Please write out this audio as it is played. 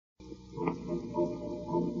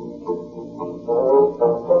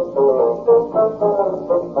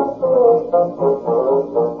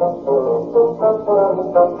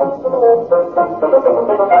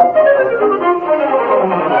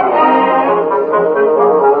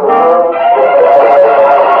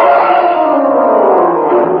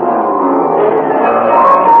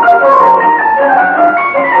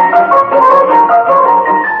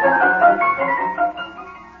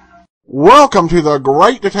Welcome to the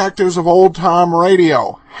Great Detectives of Old Time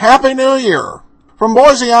Radio. Happy New Year! From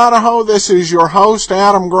Boise, Idaho, this is your host,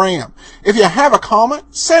 Adam Graham. If you have a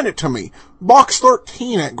comment, send it to me,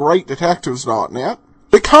 box13@greatdetectives.net.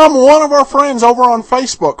 Become one of our friends over on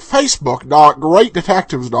Facebook,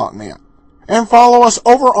 facebook.greatdetectives.net. And follow us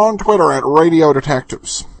over on Twitter at Radio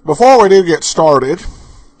Detectives. Before we do get started,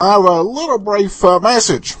 I have a little brief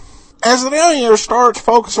message. As the new year starts,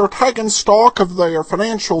 folks are taking stock of their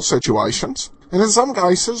financial situations, and in some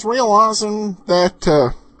cases realizing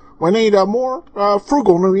that we need a more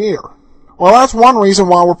frugal new year. Well, that's one reason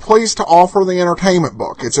why we're pleased to offer the entertainment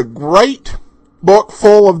book. It's a great book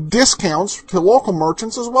full of discounts to local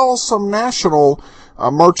merchants as well as some national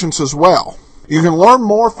merchants as well. You can learn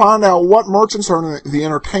more, find out what merchants are in the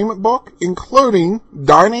entertainment book, including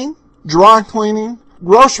dining, dry cleaning,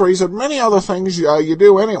 groceries, and many other things you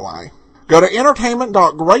do anyway. Go to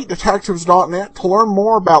entertainment.greatdetectives.net to learn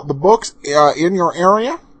more about the books in your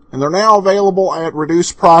area, and they're now available at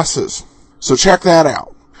reduced prices. So check that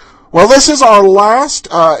out. Well, this is our last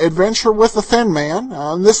adventure with the Thin Man,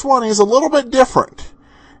 and this one is a little bit different.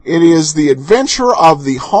 It is the adventure of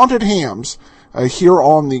the haunted hams here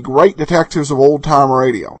on the Great Detectives of Old Time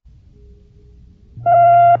Radio.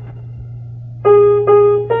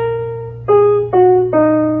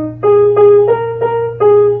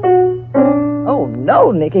 Oh,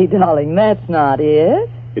 no, Nicky, darling, that's not it.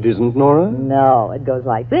 It isn't, Nora? No, it goes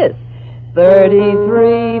like this.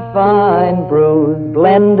 33 fine brews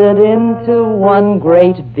blended into one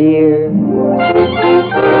great beer.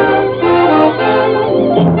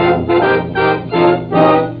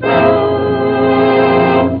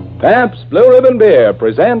 Pabst Blue Ribbon Beer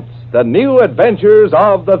presents The New Adventures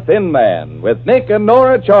of the Thin Man with Nick and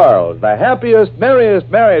Nora Charles, the happiest, merriest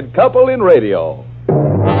married couple in radio.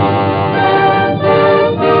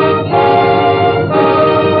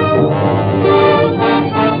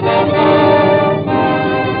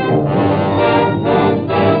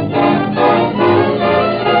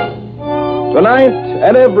 Tonight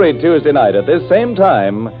and every Tuesday night at this same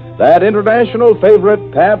time, that international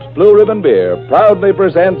favorite Pabst Blue Ribbon Beer proudly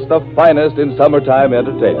presents the finest in summertime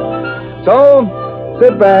entertainment. So,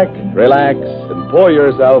 sit back, relax, and pour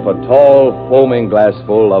yourself a tall, foaming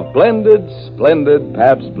glassful of blended, splendid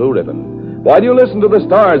Pabst Blue Ribbon while you listen to the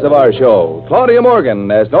stars of our show, Claudia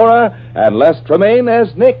Morgan as Nora and Les Tremaine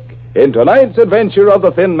as Nick, in tonight's adventure of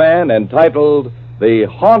the Thin Man entitled The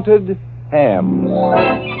Haunted Hams.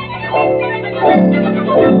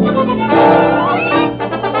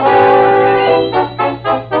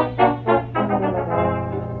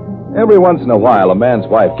 Every once in a while, a man's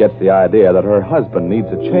wife gets the idea that her husband needs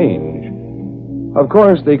a change. Of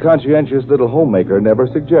course, the conscientious little homemaker never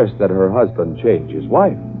suggests that her husband change his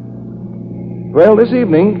wife. Well, this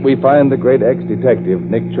evening, we find the great ex-detective,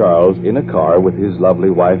 Nick Charles, in a car with his lovely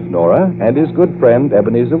wife, Nora, and his good friend,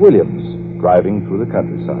 Ebenezer Williams, driving through the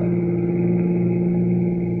countryside.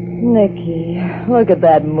 Nicky, look at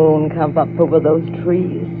that moon come up over those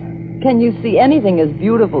trees. Can you see anything as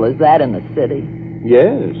beautiful as that in the city?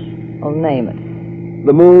 Yes. Well, name it.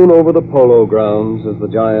 The moon over the polo grounds as the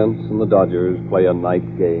Giants and the Dodgers play a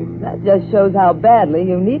night game. That just shows how badly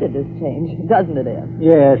you needed this change, doesn't it, Ed?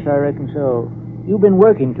 Yes, I reckon so. You've been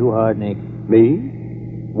working too hard, Nick. Me?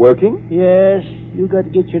 Working? Yes, you got to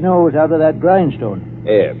get your nose out of that grindstone.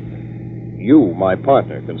 Ed, you, my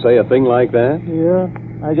partner, can say a thing like that? Yeah,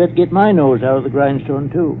 I got to get my nose out of the grindstone,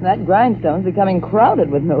 too. That grindstone's becoming crowded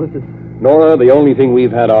with noses. Nora, the only thing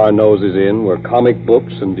we've had our noses in were comic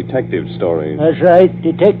books and detective stories. That's right.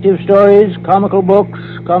 Detective stories, comical books,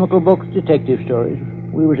 detective stories.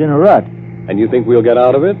 We was in a rut. And you think we'll get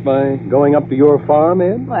out of it by going up to your farm,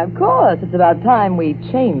 Ed? Why, of course. It's about time we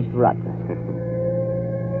changed ruts.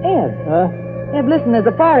 Ed. Huh? Ed, listen, there's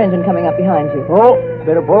a fire engine coming up behind you. Oh,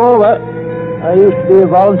 better pull over. I used to be a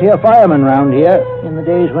volunteer fireman round here in the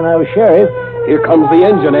days when I was sheriff. Here comes the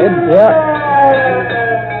engine, Ed. Yeah.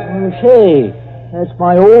 Well, say, that's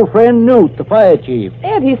my old friend Newt, the fire chief.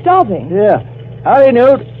 Ed, he's stopping. Yeah. Howdy,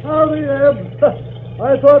 Newt. Howdy, Eb.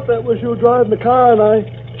 I thought that was you driving the car, and I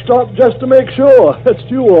stopped just to make sure. That's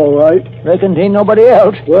you, all right. Reckon ain't nobody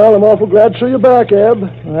else. Well, I'm awful glad to see you back, Eb.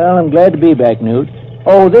 Well, I'm glad to be back, Newt.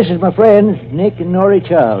 Oh, this is my friends, Nick and Nora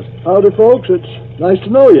Charles. Howdy, folks. It's nice to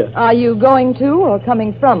know you. Are you going to or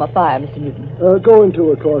coming from a fire, Mr. Newton? Going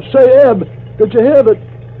to, of course. Say, Eb, did you hear that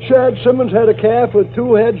Shad Simmons had a calf with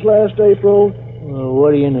 2 heads last April? Well,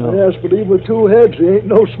 what do you know? Yes, but even with 2 heads, he ain't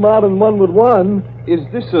no smarter than one with one. Is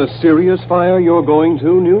this a serious fire you're going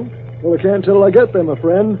to, Newt? Well, I can't till I get there, my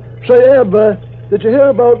friend. Say, Eb, did you hear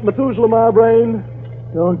about Methuselah Marbrain?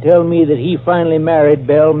 Don't tell me that he finally married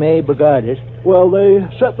Belle May Bogardus. Well, they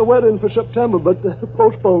set the wedding for September, but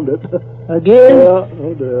postponed it. Again? Yeah,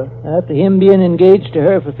 oh dear. After him being engaged to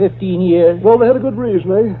her for 15 years? Well, they had a good reason.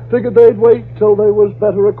 They figured they'd wait till they was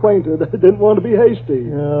better acquainted. They didn't want to be hasty.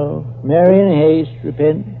 No. Marry in haste,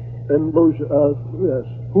 repent. And lose, yes.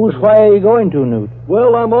 Whose fire are you going to, Newt?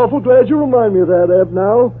 Well, I'm awful glad you remind me of that, Eb,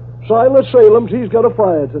 now. Silas Salem's, he's got a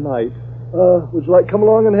fire tonight. Would you like to come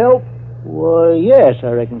along and help? Well, yes,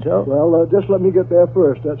 I reckon so. Well, just let me get there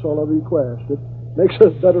first. That's all I request. It makes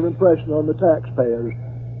a better impression on the taxpayers.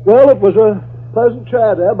 Well, it was a pleasant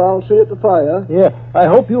chat, Eb. I'll see you at the fire. Yeah, I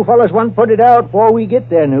hope you fellas won't put it out before we get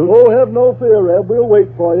there, Newt. Oh, have no fear, Eb. We'll wait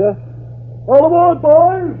for you. All aboard,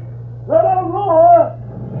 boys! Let out roar!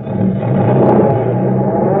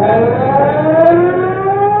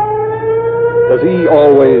 Does he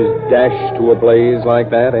always dash to a blaze like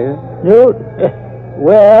that, eh? Newt?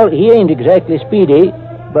 Well, he ain't exactly speedy,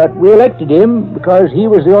 but we elected him because he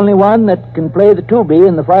was the only one that can play the tubie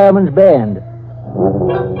in the fireman's band.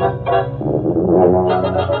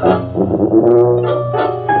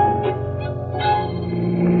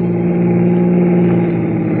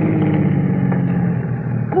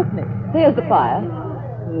 Look, Nick, there's the fire.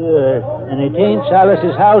 And it ain't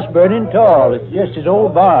Silas's house burning tall. It's just his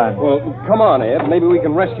old barn. Well, come on, Ed. Maybe we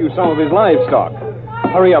can rescue some of his livestock.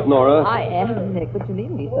 Hurry up, Nora. I am, Nick, but you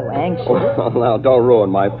needn't be so anxious. Oh, now, don't ruin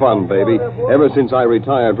my fun, baby. Ever since I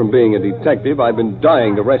retired from being a detective, I've been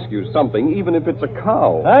dying to rescue something, even if it's a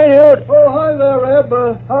cow. Hi, Newt. Oh, hi there, Eb.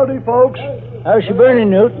 Howdy, folks. How's she burning,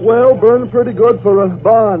 Newt? Well, burning pretty good for a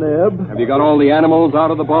barn, Eb. Have you got all the animals out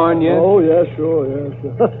of the barn yet? Oh, yeah, sure, yes.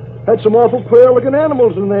 Had some awful queer-looking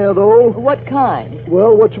animals in there, though. What kind?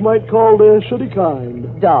 Well, what you might call the city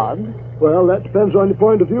kind. Dogs? Well, that depends on your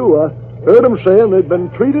point of view. I heard them saying they'd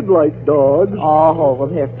been treated like dogs. Oh, well,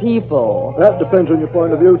 they're people. That depends on your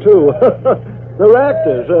point of view, too. They're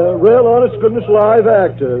actors, real honest-goodness live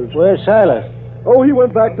actors. Where's Silas? Oh, he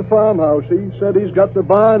went back to farmhouse. He said he's got the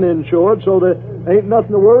barn insured, so there ain't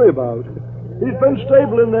nothing to worry about. He's been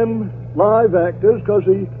stabling them live actors because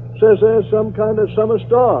he says there's some kind of summer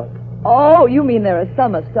stock. Oh, you mean they're a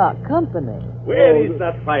summer stock company. Where is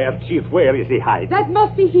that fire chief? Where is he hiding? That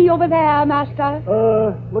must be he over there, Master.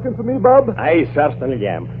 Looking for me, Bob? I certainly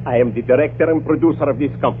am. I am the director and producer of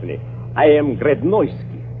this company. I am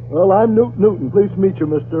Grednoisky. Well, I'm Newton. Pleased to meet you,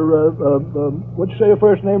 Mr. What'd you say your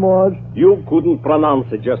first name was? You couldn't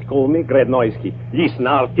pronounce it. Just call me Grednoisky. Listen,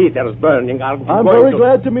 our theater's burning. I'm very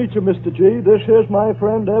glad to meet you, Mr. G. This here's my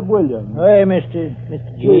friend, Eb Williams. Hey, Mr.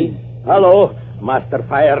 G. Hello, Master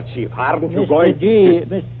Fire Chief. Aren't you going?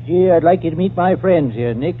 Mr. G, I'd like you to meet my friends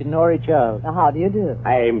here, Nick and Nora Child. Now, how do you do?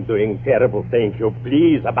 I am doing terrible, thank you.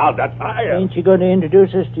 Please, about that fire. Ain't you going to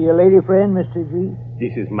introduce us to your lady friend, Mr. G?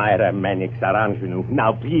 This is Myra Mannix Arrangement.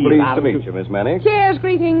 Now, please. Pleased to meet you, Miss Mannix. Cheers,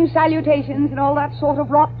 greetings, salutations, and all that sort of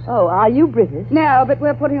rot. Oh, are you British? No, but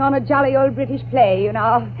we're putting on a jolly old British play, you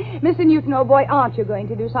know. Mr. Newton, old boy, aren't you going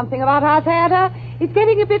to do something about our theater? It's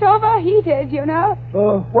getting a bit overheated, you know.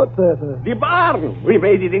 What theater? The barn. We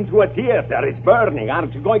made it into a theater. It's burning.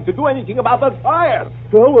 Aren't you going to do anything about that fire?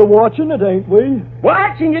 Well, we're watching it, ain't we?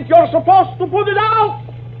 Watching it? You're supposed to put it out.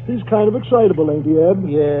 He's kind of excitable, ain't he, Eb?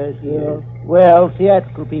 Yes. Well,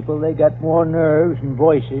 theatrical people, they got more nerves and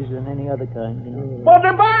voices than any other kind, you know. But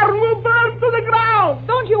the barn will burn to the ground.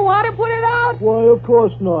 Don't you want to put it out? Why, of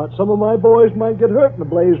course not. Some of my boys might get hurt in a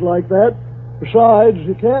blaze like that. Besides,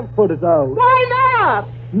 you can't put it out. Why not?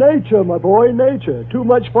 Nature, my boy, nature. Too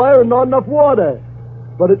much fire and not enough water.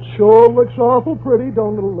 But it sure looks awful pretty,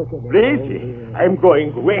 don't it? Look at it. Pretty? I'm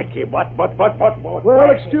going wacky, but.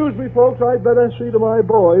 Well, excuse me, folks. I'd better see to my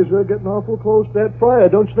boys. They're getting awful close to that fire.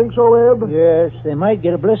 Don't you think so, Eb? Yes, they might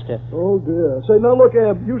get a blister. Oh, dear. Say, now, look,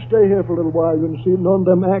 Eb, you stay here for a little while. You can see none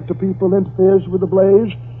of them actor people interferes with the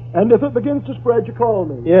blaze. And if it begins to spread, you call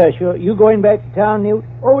me. Yeah, sure. You going back to town, Newt?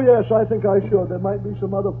 Oh, yes, I think I should. There might be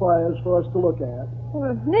some other fires for us to look at.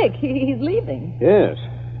 Well, Nick, he's leaving. Yes.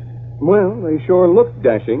 Well, they sure look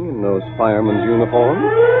dashing in those firemen's uniforms.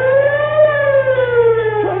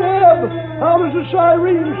 Say, Eb, how does the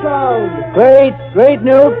siren sound? Great,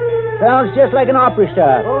 Newt. Sounds just like an opera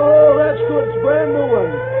star. Oh, that's good. It's a brand new one.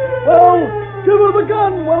 Well, give her the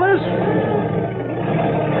gun, Willis.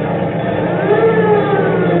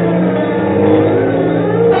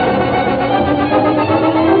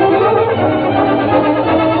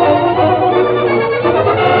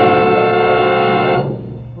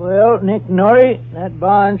 Well, Nick and Nori, that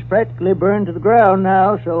barn's practically burned to the ground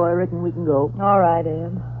now, so I reckon we can go. All right,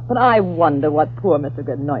 Ed. But I wonder what poor Mr.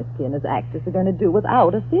 Grodnoisky and his actors are going to do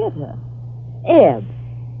without a theater. Ed,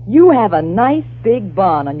 you have a nice big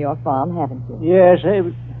barn on your farm, haven't you? Yes,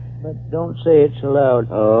 but don't say it so loud.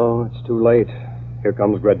 Oh, it's too late. Here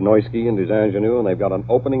comes Grednoisky and his ingenue, and they've got an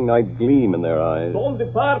opening night gleam in their eyes. Don't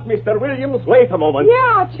depart, Mr. Williams. Wait a moment.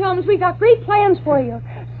 Yeah, chums, we got great plans for you.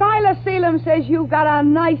 Silas Salem says you've got a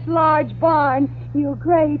nice large barn. You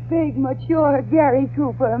great, big, mature Gary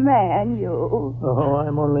Cooper man, you. Oh,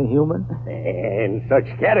 I'm only human. And such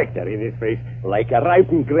character in his face, like a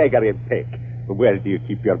ripened Gregory Peck. Where do you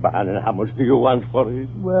keep your barn, and how much do you want for it?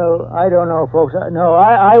 Well, I don't know, folks. No,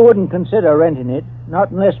 I wouldn't consider renting it.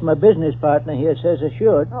 Not unless my business partner here says I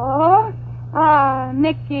should. Oh? Ah,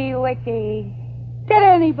 Nicky Wicky. Did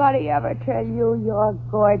anybody ever tell you you're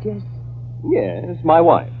gorgeous? Yes, my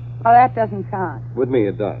wife. Oh, that doesn't count. With me,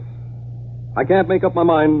 it does. I can't make up my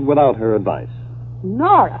mind without her advice.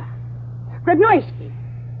 Nora. Grednoisky.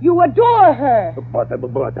 You adore her.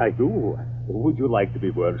 But I do. Would you like to be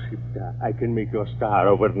worshipped? I can make you a star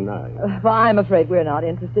overnight. Well, I'm afraid we're not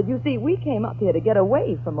interested. You see, we came up here to get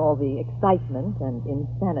away from all the excitement and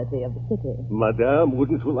insanity of the city. Madame,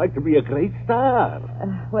 wouldn't you like to be a great star?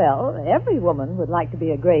 Well, every woman would like to be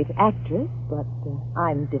a great actress, but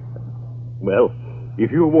I'm different. Well,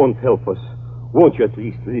 if you won't help us, won't you at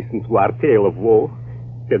least listen to our tale of woe?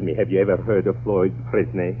 Tell me, have you ever heard of Floyd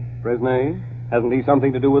Fresnay? Fresnay? Hasn't he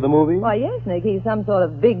something to do with the movie? Why, yes, Nick. He's some sort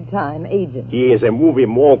of big-time agent. He is a movie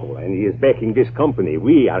mogul, and he is backing this company.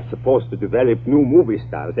 We are supposed to develop new movie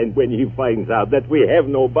stars, and when he finds out that we have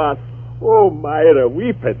no boss, oh, Myra,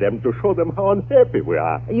 weep at them to show them how unhappy we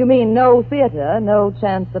are. You mean no theater, no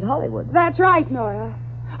chance at Hollywood? That's right, Nora.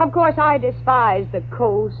 Of course, I despise the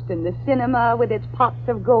coast and the cinema with its pots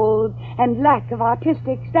of gold and lack of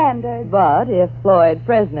artistic standards. But if Floyd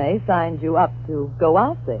Fresnay signed you up to go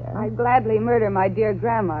out there... I'd gladly murder my dear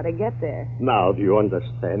grandma to get there. Now, do you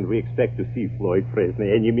understand? We expect to see Floyd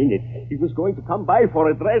Fresnay any minute. He was going to come by for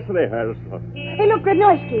a dress rehearsal. Hey, look,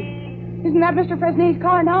 Grednoisky. Isn't that Mr. Fresnay's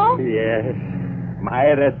car now? Yes.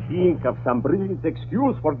 Myra, think of some brilliant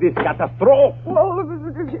excuse for this catastrophe.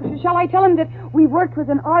 Well, shall I tell him that we worked with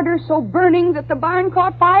an ardor so burning that the barn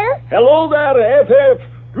caught fire? Hello there,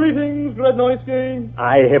 FF. Greetings, Grednoisky.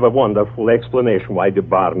 I have a wonderful explanation why the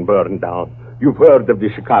barn burned down. You've heard of the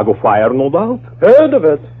Chicago fire, no doubt? Heard of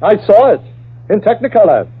it. I saw it. In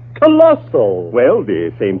Technicolor. Colossal. Well,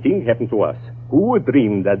 the same thing happened to us. Who would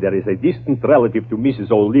dream that there is a distant relative to Mrs.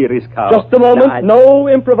 O'Leary's cow? Just a moment. No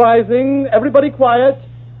improvising. Everybody quiet.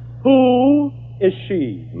 Who is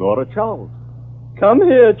she? Nora Charles. Come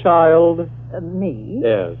here, child. Me?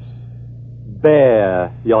 Yes.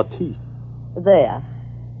 Bare your teeth. There.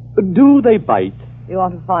 Do they bite? You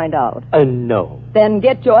want to find out? No. Then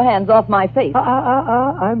get your hands off my face.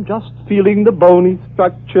 I'm just feeling the bony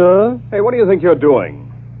structure. Hey, what do you think you're doing?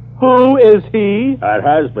 Who is he? Her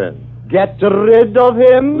husband. Get rid of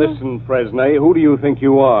him. Listen, Fresnay, who do you think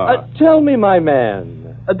you are? Tell me, my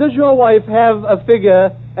man, does your wife have a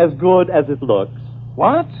figure as good as it looks?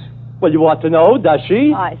 What? Well, you ought to know, does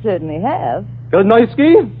she? I certainly have.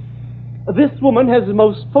 Grednoisky, this woman has the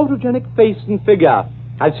most photogenic face and figure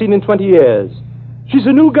I've seen in 20 years. She's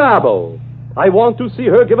a new garbo. I want to see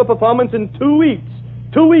her give a performance in 2 weeks.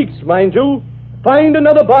 2 weeks, mind you. Find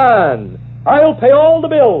another barn. I'll pay all the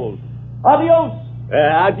bills. Adios.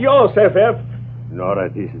 Adios, FF. Nora,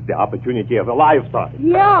 this is the opportunity of a lifetime.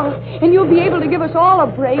 Yeah, and you'll be able to give us all a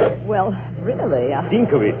break. Well, really,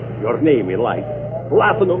 Think of it. Your name in life.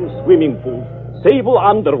 Platinum swimming pool. Sable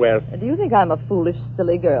underwear. Do you think I'm a foolish,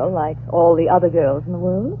 silly girl like all the other girls in the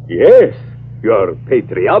world? Yes. You're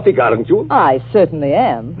patriotic, aren't you? I certainly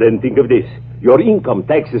am. Then think of this. Your income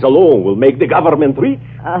taxes alone will make the government rich.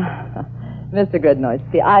 Mr.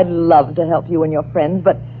 Grednoisky, I'd love to help you and your friends,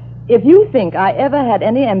 but if you think I ever had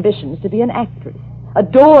any ambitions to be an actress,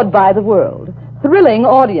 adored by the world, thrilling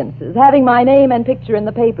audiences, having my name and picture in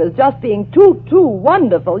the papers, just being too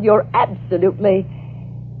wonderful, you're absolutely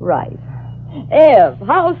right. Ev,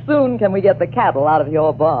 how soon can we get the cattle out of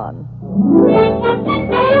your barn?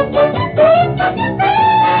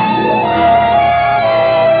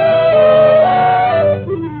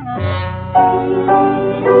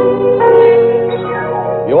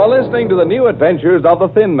 You are listening to the new adventures of the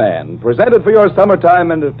Thin Man, presented for your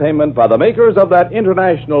summertime entertainment by the makers of that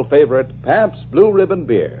international favorite, Pabst Blue Ribbon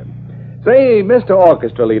Beer. Say, Mr.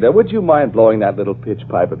 Orchestra Leader, would you mind blowing that little pitch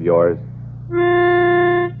pipe of yours?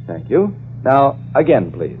 Thank you. Now,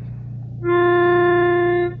 again, please.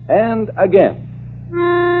 And again.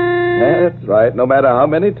 That's right. No matter how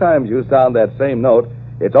many times you sound that same note,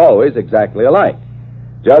 it's always exactly alike.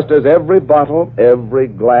 Just as every bottle, every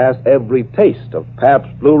glass, every taste of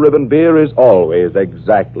Pabst Blue Ribbon Beer is always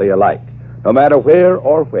exactly alike, no matter where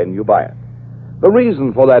or when you buy it. The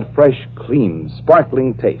reason for that fresh, clean,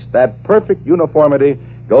 sparkling taste, that perfect uniformity,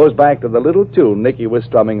 goes back to the little tune Nicky was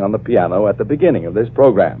strumming on the piano at the beginning of this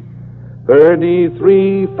program.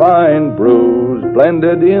 33 fine brews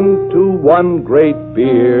blended into one great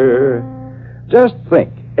beer. Just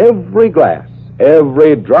think, every glass,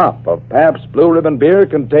 every drop of Pabst Blue Ribbon beer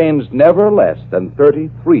contains never less than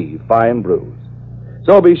 33 fine brews.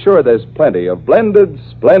 So be sure there's plenty of blended,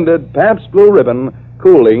 splendid Pabst Blue Ribbon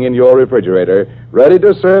cooling in your refrigerator, ready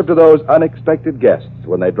to serve to those unexpected guests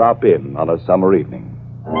when they drop in on a summer evening.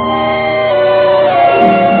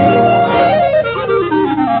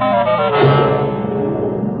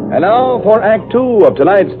 And now for Act 2 of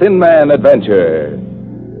tonight's Thin Man adventure.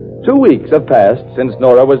 2 weeks have passed since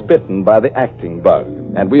Nora was bitten by the acting bug,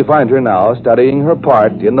 and we find her now studying her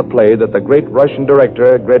part in the play that the great Russian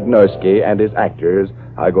director Grednorsky and his actors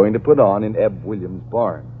are going to put on in Eb Williams'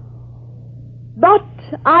 barn. But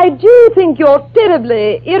I do think you're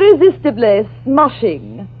terribly, irresistibly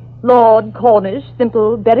smushing, Lord Cornish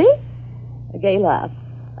Simple Berry. A gay laugh.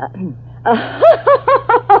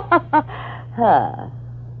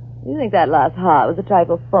 You think that last ha was a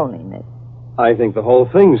trifle phony, Nick? I think the whole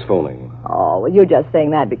thing's phony. Oh, well, you're just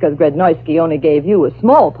saying that because Grednorsky only gave you a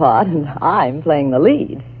small part and I'm playing the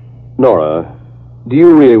lead. Nora, do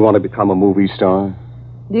you really want to become a movie star?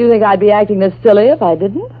 Do you think I'd be acting this silly if I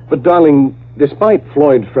didn't? But, darling, despite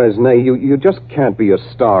Floyd Fresnay, you just can't be a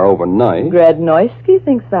star overnight. Grednorsky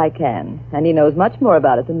thinks I can, and he knows much more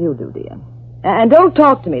about it than you do, dear. And don't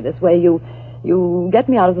talk to me this way. You get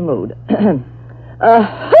me out of the mood.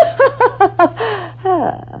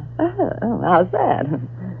 How's that?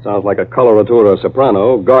 Sounds like a coloratura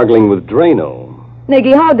soprano gargling with Drano.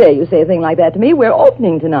 Nicky, how dare you say a thing like that to me? We're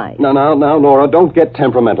opening tonight. Now, Nora, don't get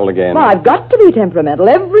temperamental again. Well, I've got to be temperamental.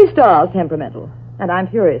 Every star's temperamental. And I'm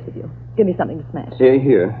furious with you. Give me something to smash.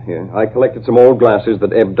 Here. I collected some old glasses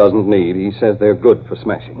that Eb doesn't need. He says they're good for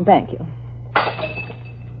smashing. Thank you.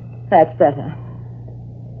 That's better.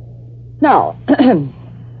 Now,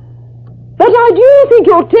 but I do think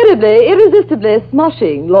you're terribly, irresistibly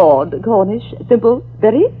smushing, Lord Cornish Simple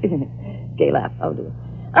Berry. Gay laugh. Oh, dear.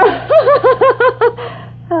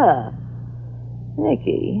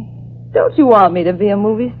 Nicky, don't you want me to be a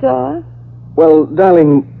movie star? Well,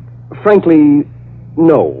 darling, frankly,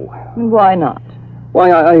 no. Why not?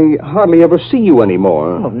 Why, I hardly ever see you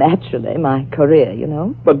anymore. Well, naturally, my career, you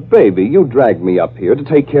know. But, baby, you dragged me up here to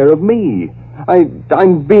take care of me.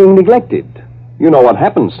 I'm being neglected. You know what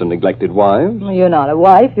happens to neglected wives. You're not a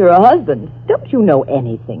wife, you're a husband. Don't you know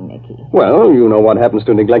anything, Nicky? Well, you know what happens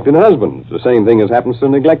to neglected husbands. The same thing as happens to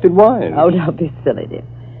neglected wives. Oh, don't be silly, dear.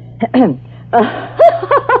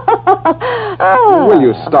 Will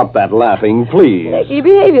you stop that laughing, please? Nicky,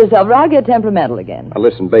 behave yourself or I'll get temperamental again. Now,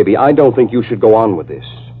 listen, baby, I don't think you should go on with this.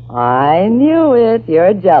 I knew it.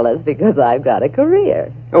 You're jealous because I've got a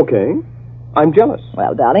career. Okay. I'm jealous.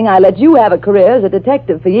 Well, darling, I let you have a career as a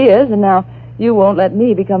detective for years, and now you won't let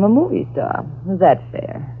me become a movie star. Is that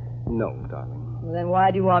fair? No, darling. Well, then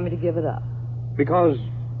why do you want me to give it up? Because...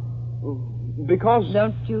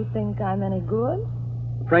 Don't you think I'm any good?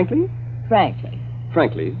 Frankly?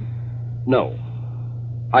 Frankly, no.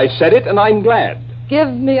 I said it, and I'm glad. Give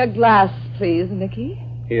me a glass, please, Nicky.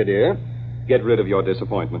 Here, dear. Get rid of your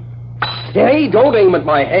disappointment. Hey, don't aim at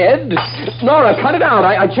my head. Nora, cut it out.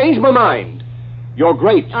 I changed my mind. You're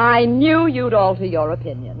great. I knew you'd alter your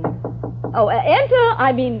opinion. Oh, enter.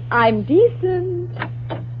 I'm decent.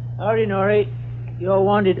 Howdy, Nora. You're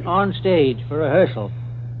wanted on stage for rehearsal.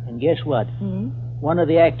 And guess what? One of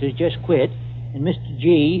the actors just quit, and Mr.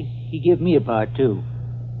 G, he gave me a part, too.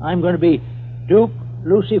 I'm going to be Duke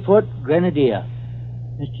Lucyfoot Grenadier.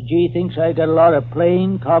 Mr. G thinks I got a lot of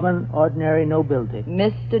plain, common, ordinary nobility.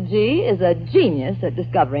 Mr. G is a genius at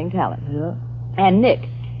discovering talent. Yeah? And, Nick,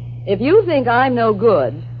 if you think I'm no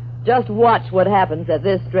good, just watch what happens at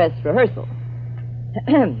this dress rehearsal.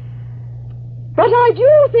 But I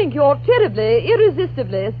do think you're terribly,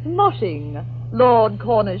 irresistibly smoshing, Lord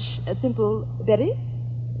Cornish Simple Berry.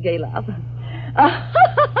 Gay laugh.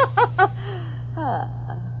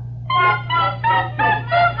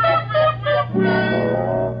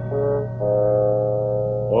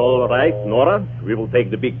 All right, Nora, we will take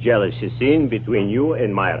the big jealousy scene between you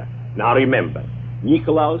and Myra. Now remember,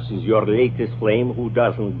 Nikolaus is your latest flame who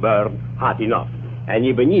doesn't burn hot enough. And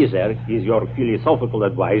Ebenezer is your philosophical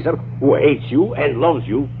advisor who hates you and loves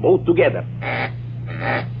you both together.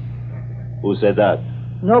 Who said that?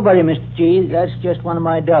 Nobody, Mr. G. That's just one of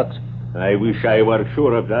my ducks. I wish I were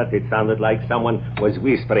sure of that. It sounded like someone was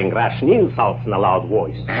whispering Russian insults in a loud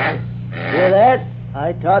voice. Hear that?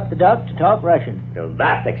 I taught the duck to talk Russian. Well,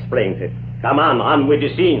 that explains it. Come on with the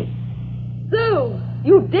scene. So,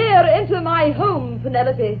 you dare enter my home,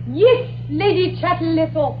 Penelope? Yes, Lady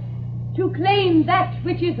Chatterlithorpe, to claim that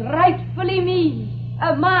which is rightfully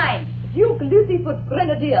mine. Duke Lucyfoot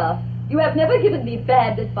Grenadier, you have never given me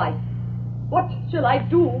bad advice. What shall I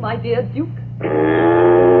do, my dear Duke?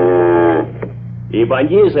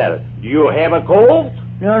 Ebenezer, do you have a cold?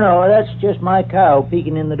 No, that's just my cow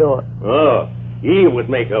peeking in the door. Oh, he would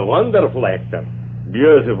make a wonderful actor.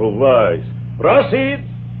 Beautiful voice. Proceed.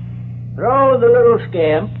 Throw the little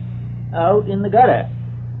scamp out in the gutter,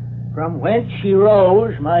 from whence she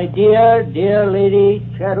rose, my dear, dear Lady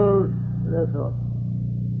Chatterlithorpe.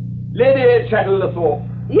 Lady Chatterlithorpe,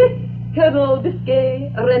 Yes, Colonel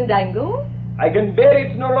Biscay Rendangle? I can bear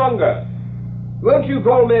it no longer. Won't you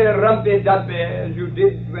call me Rumpy Dumpy as you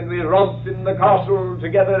did when we romped in the castle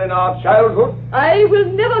together in our childhood? I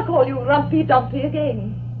will never call you Rumpy Dumpy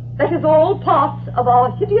again. That is all part of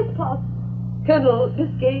our hideous past. Colonel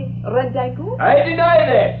Biscay Rendangle? I deny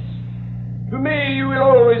that. To me, you will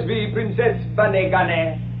always be Princess Bunny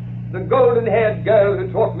Gunny, the golden-haired girl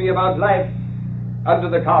who taught me about life under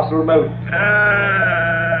the castle moat.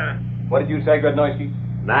 What did you say, Goodnoisky?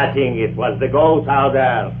 Nothing. It was the goat out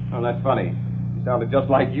there. Oh, that's funny. He sounded just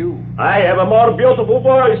like you. I have a more beautiful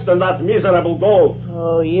voice than that miserable goat.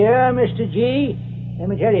 Oh, yeah, Mr. G? Let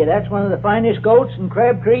me tell you, that's one of the finest goats in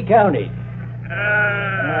Crabtree County.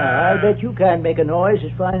 I bet you can't make a noise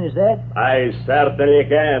as fine as that. I certainly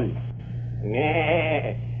can.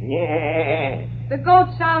 The goat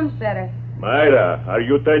sounds better. Myra, are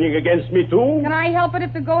you turning against me too? Can I help it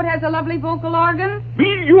if the goat has a lovely vocal organ?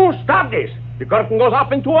 Will you stop this? The curtain goes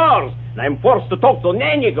up in 2 hours, and I'm forced to talk to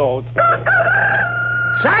Nanny Goat.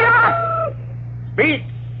 Shut up! Speak!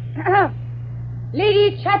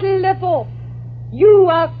 Lady Chatterlithorpe, you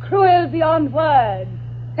are cruel beyond words.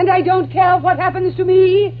 And I don't care what happens to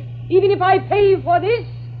me, even if I pay for this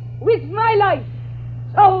with my life.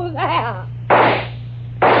 So there.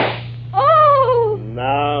 Oh!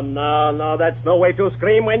 No, that's no way to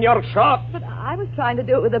scream when you're shot. But I was trying to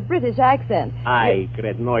do it with a British accent. Aye,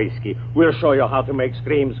 Grednoisky, we'll show you how to make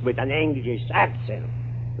screams with an English accent.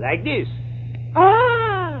 Like this.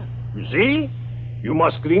 Ah! You see? You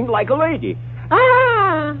must scream like a lady.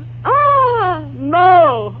 Ah! Ah!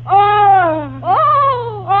 No! Ah! Oh!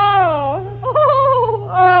 Oh! Oh!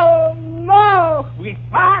 Oh! No! With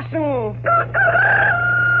passion!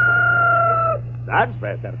 That's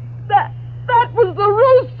better. That was the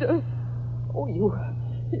rooster. Oh,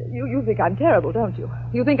 you think I'm terrible, don't you?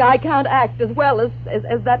 You think I can't act as well as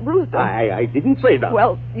that rooster? I didn't say that.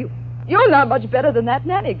 Well, you're not much better than that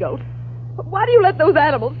nanny goat. Why do you let those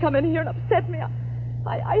animals come in here and upset me?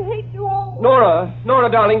 I hate you all. Nora,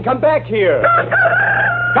 darling, come back here.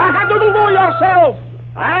 Cock-a-doodle-doo yourself!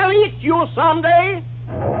 I'll eat you someday!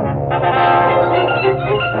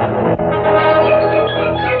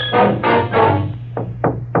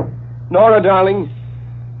 Nora, darling,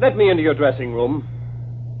 let me into your dressing room.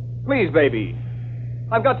 Please, baby.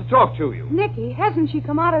 I've got to talk to you. Nicky, hasn't she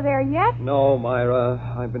come out of there yet? No, Myra.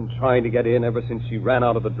 I've been trying to get in ever since she ran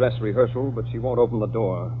out of the dress rehearsal, but she won't open the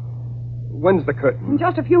door. When's the curtain? In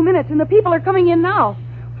just a few minutes, and the people are coming in now.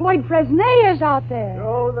 Floyd Fresnay is out there.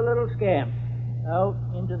 Throw the little scamp out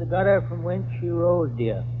into the gutter from whence she rose,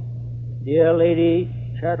 dear. Dear Lady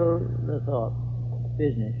Chatterlithorpe.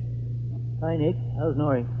 Business. Hi, Nick. How's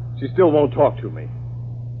Nori? She still won't talk to me.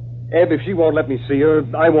 Eb, if she won't let me see her,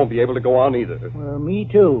 I won't be able to go on either. Well, me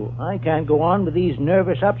too. I can't go on with these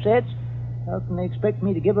nervous upsets. How can they expect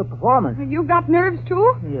me to give a performance? You got nerves,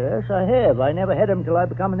 too? Yes, I have. I never had them till I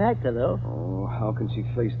become an actor, though. Oh, how can she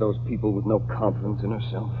face those people with no confidence in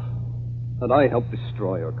herself? And I helped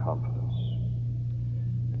destroy her confidence.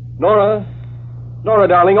 Nora,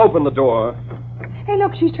 darling, open the door. Hey,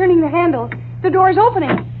 look, she's turning the handle. The door's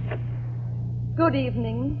opening. Good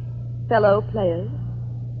evening, fellow players.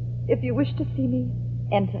 If you wish to see me,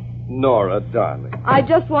 enter. Nora, darling. I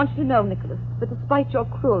just want you to know, Nicholas, that despite your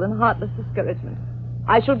cruel and heartless discouragement,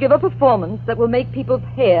 I shall give a performance that will make people's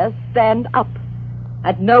hair stand up.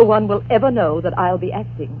 And no one will ever know that I'll be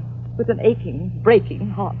acting with an aching,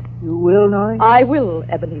 breaking heart. You will, Nori? I will,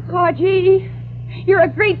 Ebenezer. Oh, gee. You're a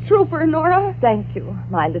great trooper, Nora. Thank you,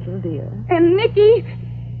 my little dear. And, Nicky,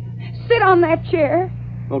 sit on that chair.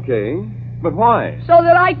 Okay, but why? So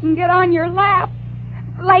that I can get on your lap.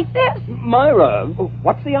 Like this. Myra,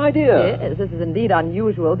 what's the idea? Yes, this is indeed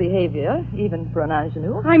unusual behavior, even for an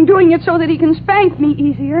ingenue. I'm doing it so that he can spank me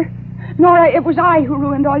easier. Nora, it was I who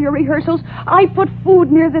ruined all your rehearsals. I put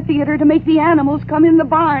food near the theater to make the animals come in the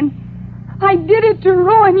barn. I did it to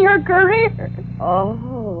ruin your career.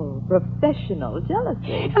 Oh, professional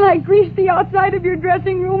jealousy. And I greased the outside of your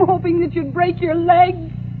dressing room hoping that you'd break your leg.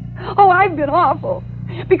 Oh, I've been awful.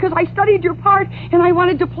 Because I studied your part, and I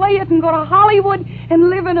wanted to play it and go to Hollywood and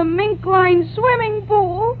live in a mink-lined swimming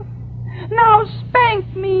pool. Now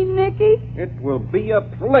spank me, Nicky. It will be a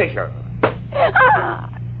pleasure. Ah,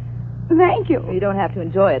 thank you. You don't have to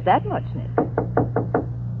enjoy it that much, Nick.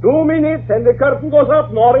 2 minutes and the curtain goes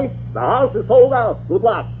up, Nori. The house is sold out. Good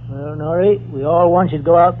luck. Well, Nori, we all want you to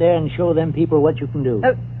go out there and show them people what you can do.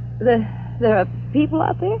 There are people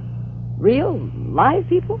out there? Real, live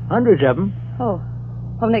people? Hundreds of them. Oh,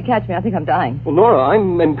 Nick, catch me. I think I'm dying. Well, Nora,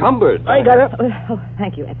 I'm encumbered. I got it. Oh,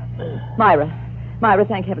 thank you, Ed. Myra,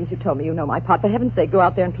 thank heavens you told me you know my part. For heaven's sake, go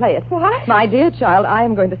out there and play it. What? My dear child, I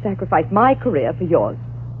am going to sacrifice my career for yours.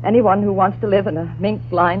 Anyone who wants to live in a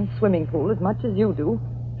mink-lined swimming pool as much as you do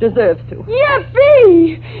deserves to.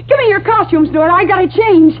 Yippee! Give me your costumes, Nora. I gotta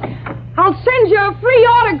change. I'll send you a free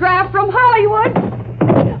autograph from Hollywood.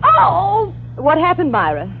 Oh! What happened,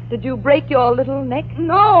 Myra? Did you break your little neck?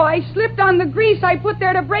 No, I slipped on the grease I put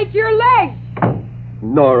there to break your leg.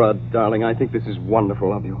 Nora, darling, I think this is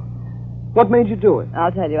wonderful of you. What made you do it?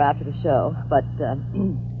 I'll tell you after the show, but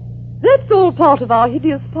that's all part of our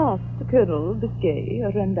hideous past, Colonel Biscay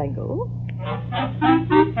Rendangle.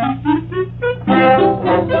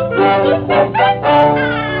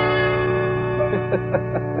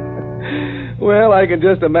 Well, I can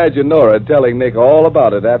just imagine Nora telling Nick all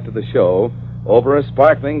about it after the show over a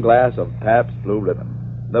sparkling glass of Pabst Blue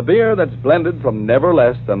Ribbon, the beer that's blended from never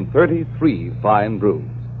less than 33 fine brews.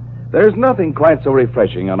 There's nothing quite so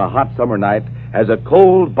refreshing on a hot summer night as a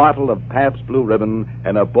cold bottle of Pabst Blue Ribbon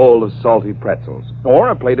and a bowl of salty pretzels, or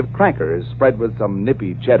a plate of crackers spread with some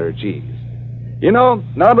nippy cheddar cheese. You know,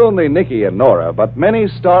 not only Nicky and Nora, but many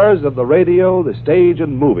stars of the radio, the stage,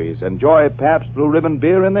 and movies enjoy Pabst Blue Ribbon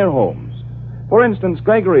beer in their homes. For instance,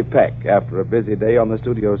 Gregory Peck, after a busy day on the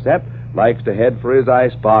studio set, likes to head for his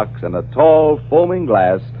ice box and a tall, foaming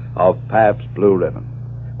glass of Pabst Blue Ribbon.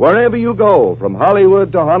 Wherever you go, from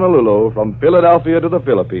Hollywood to Honolulu, from Philadelphia to the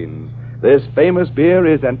Philippines, this famous beer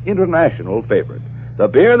is an international favorite. The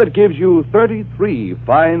beer that gives you 33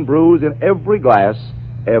 fine brews in every glass,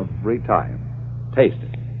 every time. Taste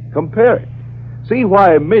it. Compare it. See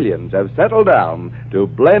why millions have settled down to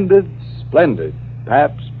blended, splendid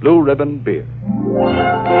Pabst Blue Ribbon beer.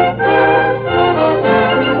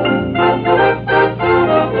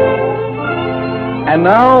 And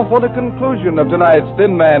now for the conclusion of tonight's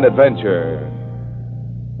Thin Man adventure.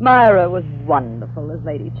 Myra was wonderful as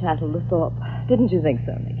Lady Chatterthorpe. Didn't you think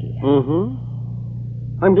so, Nicky?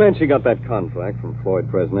 Mm-hmm. I'm glad she got that contract from Floyd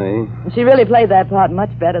Fresnay. She really played that part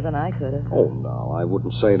much better than I could have. Oh, no, I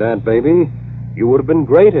wouldn't say that, baby. You would have been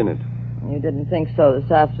great in it. You didn't think so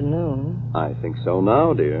this afternoon? I think so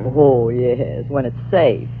now, dear. Oh, yes, when it's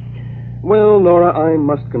safe. Well, Nora, I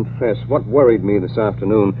must confess, what worried me this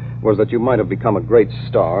afternoon was that you might have become a great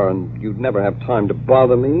star and you'd never have time to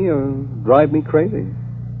bother me or drive me crazy.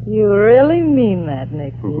 You really mean that,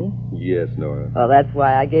 Nicky? Yes, Nora. Well, that's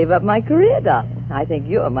why I gave up my career, darling. I think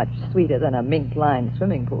you're much sweeter than a mink-lined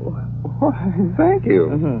swimming pool. Why, thank you.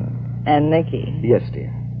 Mm-hmm. And Nicky? Yes,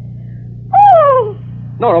 dear. Oh!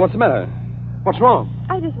 Nora, what's the matter? What's wrong?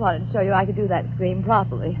 I just wanted to show you I could do that scream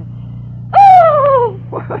properly. Oh!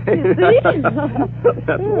 Why, You see?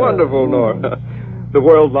 that's wonderful, Nora. The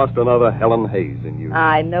world lost another Helen Hayes in you.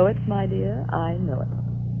 I know it, my dear. I know it.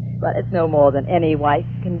 But it's no more than any wife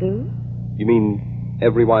can do. You mean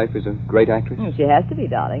every wife is a great actress? She has to be,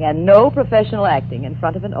 darling. And no professional acting in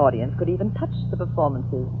front of an audience could even touch the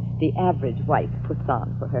performances the average wife puts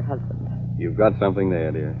on for her husband. You've got something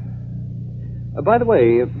there, dear. By the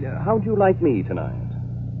way, how'd you like me tonight?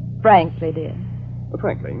 Frankly, dear.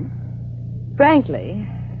 Frankly? Frankly,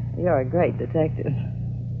 you're a great detective.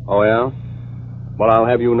 Oh, yeah? Well, I'll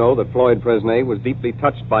have you know that Floyd Fresnay was deeply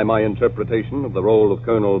touched by my interpretation of the role of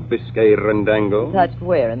Colonel Biscay Rendangle. Touched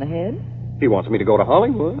where, in the head? He wants me to go to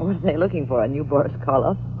Hollywood. What are they looking for, a new Boris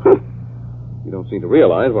Karloff? You don't seem to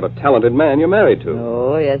realize what a talented man you're married to.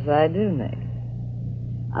 Oh, yes, I do, Nick.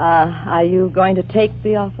 Are you going to take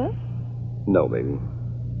the offer? No, baby.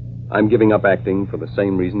 I'm giving up acting for the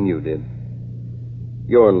same reason you did.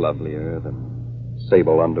 You're lovelier than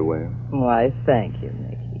sable underwear. Why, thank you,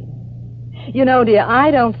 Nicky. You know, dear, I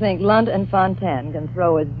don't think Lunt and Fontaine can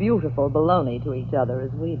throw as beautiful baloney to each other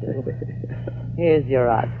as we do. Here's your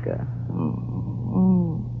Oscar.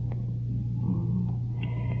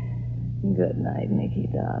 Good night, Nicky,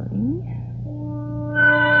 darling.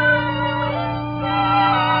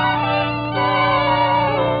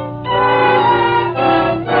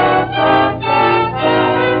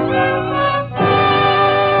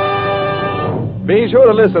 Be sure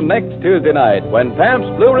to listen next Tuesday night when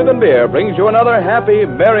Pabst Blue Ribbon Beer brings you another happy,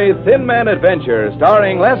 merry Thin Man adventure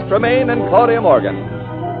starring Les Tremaine and Claudia Morgan.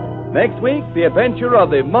 Next week, the adventure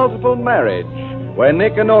of the multiple marriage, where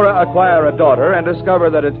Nick and Nora acquire a daughter and discover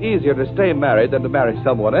that it's easier to stay married than to marry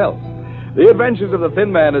someone else. The Adventures of the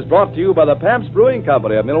Thin Man is brought to you by the Pabst Brewing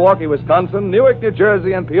Company of Milwaukee, Wisconsin, Newark, New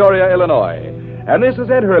Jersey, and Peoria, Illinois. And this is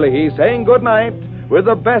Ed Hurley saying good night with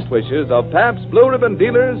the best wishes of Pabst Blue Ribbon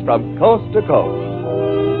dealers from coast to coast.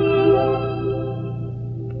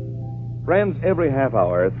 Friends, every half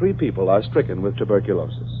hour, 3 people are stricken with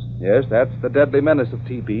tuberculosis. Yes, that's the deadly menace of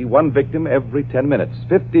TB. 1 victim every 10 minutes.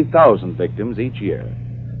 50,000 victims each year.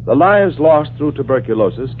 The lives lost through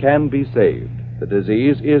tuberculosis can be saved. The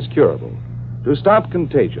disease is curable. To stop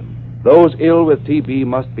contagion, those ill with TB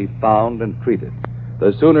must be found and treated.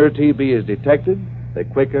 The sooner TB is detected, the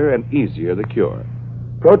quicker and easier the cure.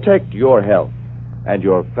 Protect your health and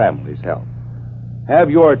your family's health.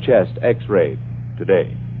 Have your chest x-rayed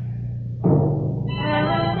today.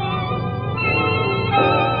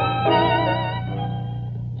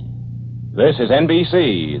 This is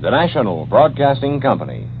NBC, the National Broadcasting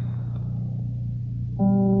Company.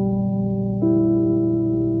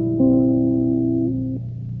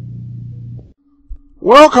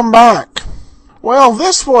 Welcome back. Well,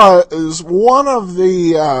 this was one of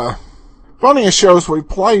the funniest shows we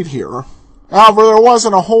played here. However, there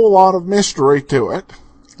wasn't a whole lot of mystery to it.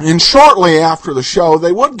 And shortly after the show,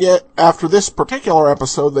 after this particular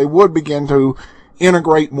episode, they would begin to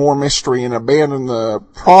integrate more mystery and abandon the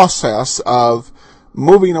process of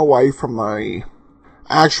moving away from the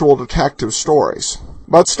actual detective stories.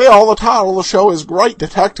 But still, the title of the show is Great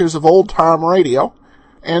Detectives of Old Time Radio,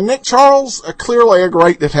 and Nick Charles, clearly a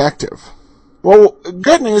great detective. Well,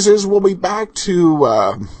 good news is we'll be back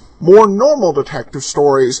to more normal detective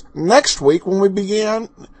stories next week when we begin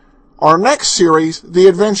our next series, The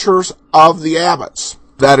Adventures of the Abbotts.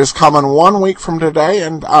 That is coming 1 week from today,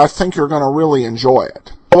 and I think you're going to really enjoy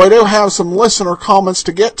it. We do have some listener comments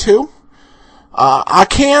to get to.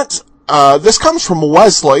 This comes from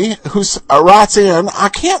Wesley, who writes in, I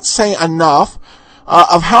can't say enough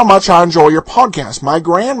of how much I enjoy your podcast. My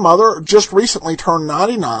grandmother just recently turned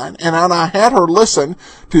 99, and I had her listen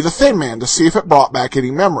to The Thin Man to see if it brought back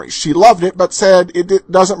any memories. She loved it, but said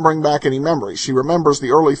it doesn't bring back any memories. She remembers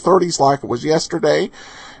the early 30s like it was yesterday,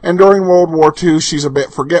 and during World War II, she's a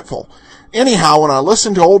bit forgetful. Anyhow, when I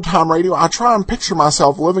listen to old-time radio, I try and picture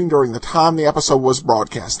myself living during the time the episode was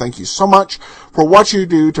broadcast. Thank you so much for what you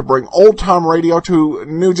do to bring old-time radio to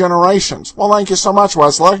new generations. Well, thank you so much,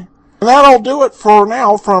 Wesley. And that'll do it for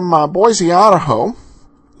now from Boise, Idaho.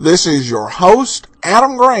 This is your host,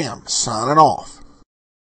 Adam Graham, signing off.